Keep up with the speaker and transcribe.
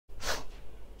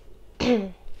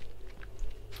Hey,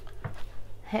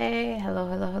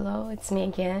 hello, it's me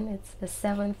again. It's the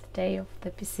 7th day of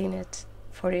the PISCINE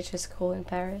Furniture School in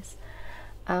Paris.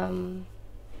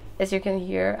 As you can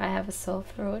hear, I have a sore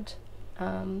throat.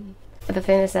 The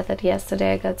thing is that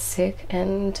yesterday I got sick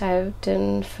and I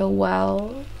didn't feel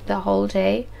well the whole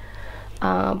day.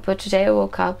 But today I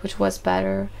woke up, which was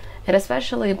better. And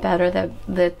especially better that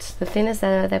the thing is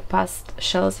that I passed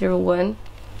Shell 01.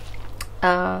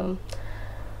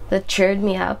 That cheered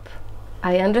me up.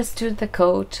 I understood the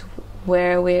code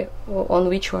on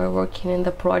which we were working in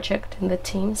the project, in the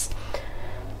teams,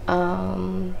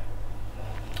 but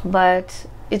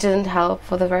it didn't help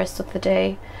for the rest of the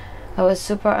day. I was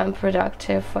super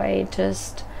unproductive. I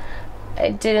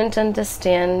didn't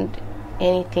understand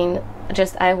anything.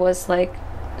 I was like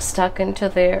stuck into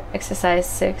the exercise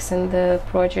 6 and the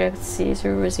project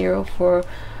C00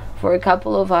 for a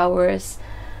couple of hours,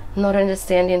 not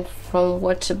understanding from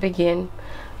what to begin.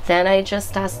 Then I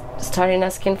just started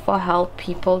asking for help.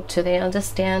 People, do they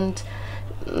understand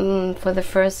for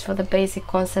the basic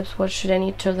concepts, what should I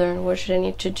need to learn, what should I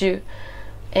need to do?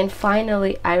 And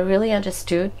finally I really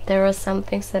understood. There are some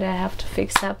things that I have to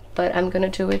fix up, but I'm gonna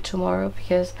do it tomorrow,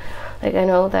 because like I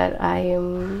know that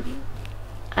I'm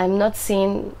not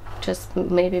seeing just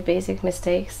maybe basic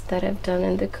mistakes that I've done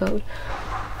in the code,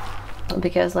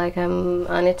 because like I'm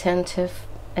inattentive.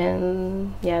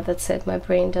 And yeah, that's it, my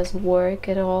brain doesn't work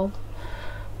at all.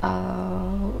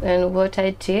 And what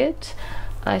I did,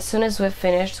 as soon as we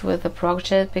finished with the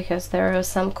project, because there are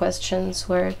some questions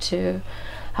how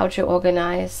to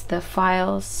organize the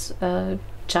files,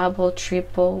 double,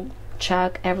 triple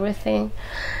check everything.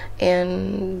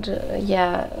 And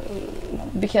yeah,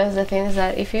 because the thing is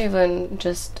that if you even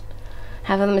just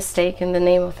have a mistake in the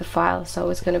name of the file, so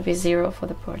it's going to be 0 for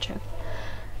the project.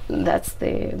 That's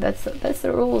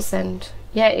the rules. And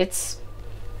yeah, it's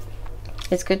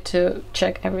good to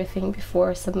check everything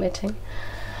before submitting.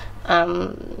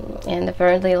 And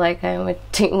apparently, like, I'm a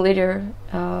team leader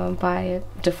by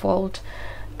default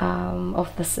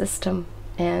of the system,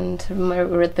 and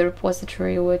the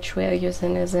repository which we are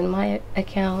using is in my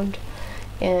account,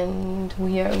 and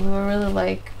we were really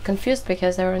like confused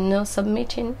because there are no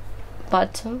submitting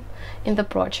button in the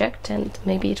project, and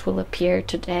maybe it will appear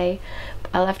today.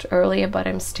 I left earlier, but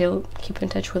I'm still keep in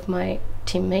touch with my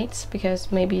teammates,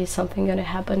 because maybe something gonna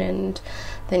happen and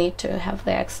they need to have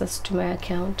the access to my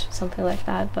account, something like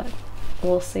that, but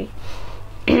we'll see.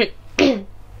 Yeah,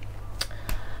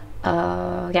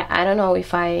 I don't know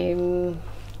if I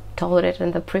told it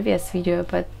in the previous video,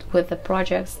 but with the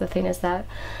projects, the thing is that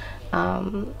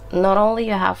not only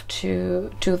you have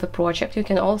to do the project, you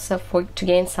can also, to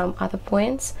gain some other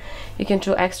points, you can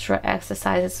do extra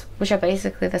exercises which are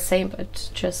basically the same, but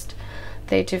just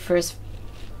they differ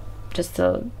just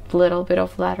a little bit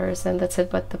of letters, and that's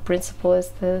it, but the principle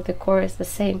is the core is the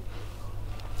same.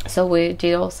 So we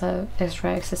did also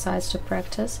extra exercise to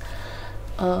practice,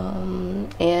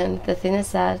 and the thing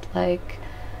is that, like,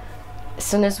 as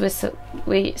soon as we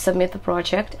submit the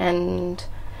project, and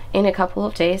in a couple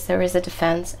of days there is a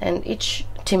defense, and each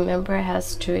team member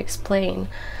has to explain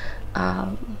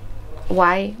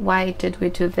why did we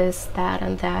do this, that,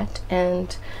 and that,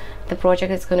 and the project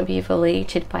is going to be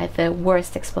evaluated by the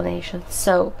worst explanation.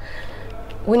 So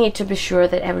we need to be sure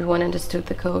that everyone understood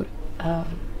the code.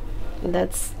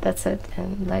 That's it.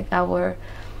 And like our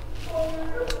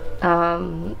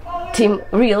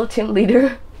real team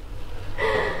leader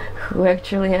who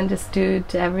actually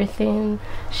understood everything,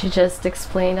 she just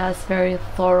explained us very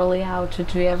thoroughly how to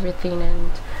do everything,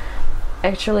 and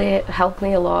actually it helped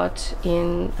me a lot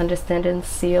in understanding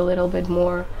C a little bit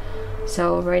more.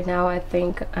 So right now I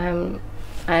think I'm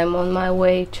on my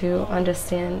way to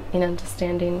understanding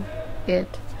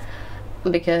it,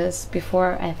 because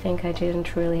before I think I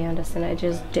didn't really understand. I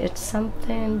just did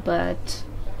something, but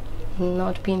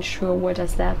not being sure what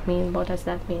does that mean.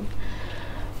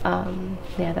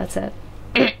 Yeah, that's it.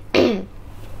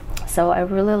 So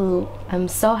I'm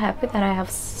so happy that I have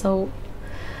so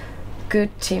good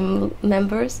team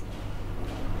members.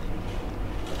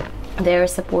 They're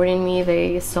supporting me.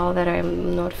 They saw that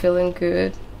I'm not feeling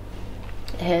good,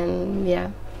 and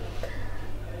yeah,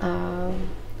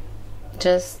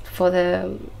 just for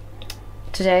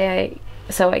today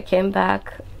I came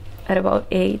back at about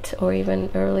 8 or even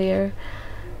earlier.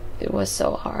 It was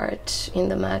so hard in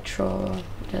the metro,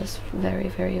 just very,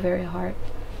 very, very hard.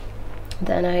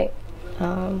 Then I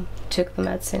took the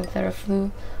medicine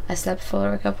Theraflu. I slept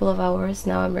for a couple of hours.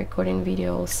 Now I'm recording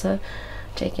video also,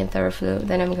 taking Theraflu.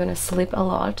 Then I'm gonna sleep a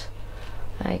lot,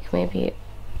 like maybe,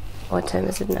 what time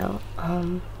is it now?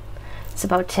 It's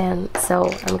about 10, so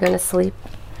I'm gonna sleep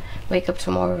wake up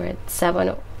tomorrow at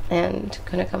 7 and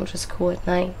gonna come to school at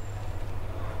 9.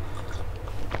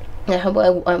 I hope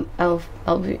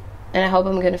I'll be, and I hope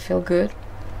I'm gonna feel good.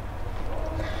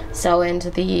 So, and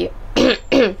the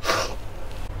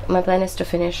my plan is to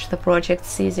finish the project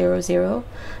C00.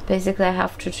 Basically, I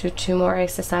have to do 2 more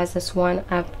exercises. One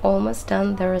I've almost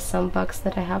done. There are some bugs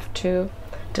that I have to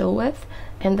deal with,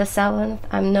 and the 7th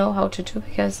I know how to do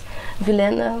because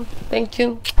Vilena, thank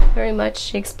you very much,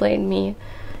 she explained me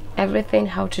everything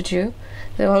how to do.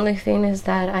 The only thing is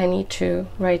that I need to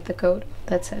write the code.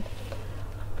 That's it.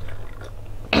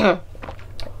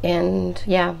 And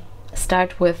yeah,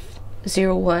 start with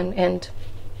 01 and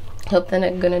hope that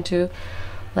I'm gonna do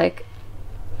like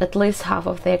at least half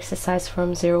of the exercise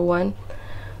from 01.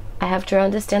 I have to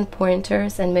understand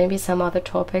pointers and maybe some other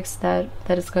topics that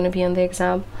is going to be in the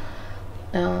exam,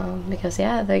 because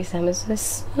yeah, the exam is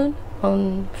this soon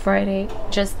on Friday.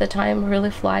 Just the time really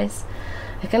flies.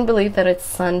 I can't believe that it's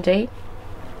Sunday.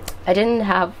 I didn't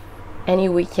have any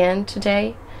weekend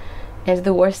today, and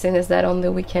the worst thing is that on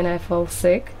the weekend I fell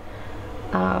sick,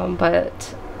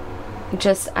 but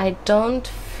just I don't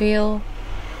feel,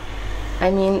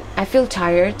 I mean, I feel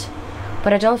tired,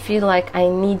 but I don't feel like I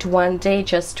need one day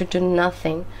just to do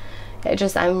nothing.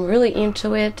 I'm really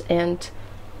into it, and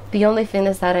the only thing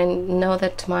is that I know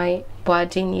that my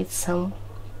body needs some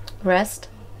rest,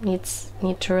 need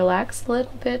to relax a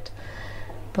little bit.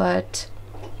 But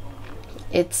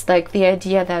it's like the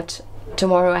idea that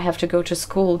tomorrow I have to go to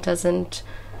school doesn't,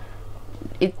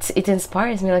 it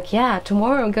inspires me, like, yeah,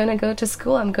 tomorrow I'm gonna go to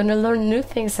school, I'm gonna learn new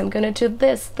things, I'm gonna do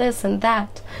this and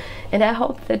that, and I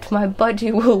hope that my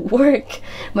body will work,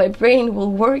 my brain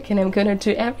will work, and I'm gonna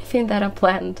do everything that I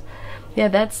planned. Yeah,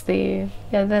 that's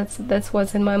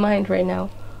what's in my mind right now.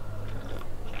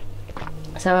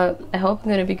 So I hope I'm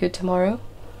gonna be good tomorrow.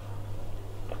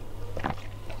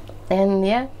 And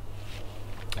yeah,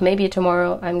 maybe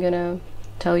tomorrow I'm gonna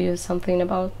tell you something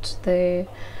about the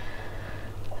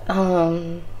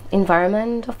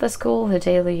environment of the school, the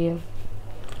daily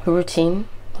routine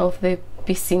of the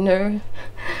pisciner.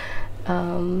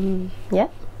 Yeah,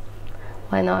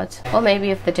 why not? Or maybe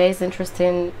if the day is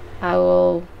interesting,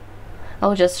 I'll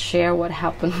just share what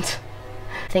happened.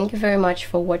 Thank you very much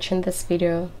for watching this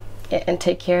video, and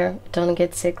take care. Don't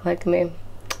get sick like me.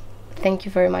 Thank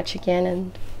you very much again,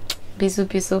 and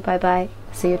bisous, bye bye.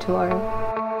 See you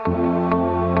tomorrow.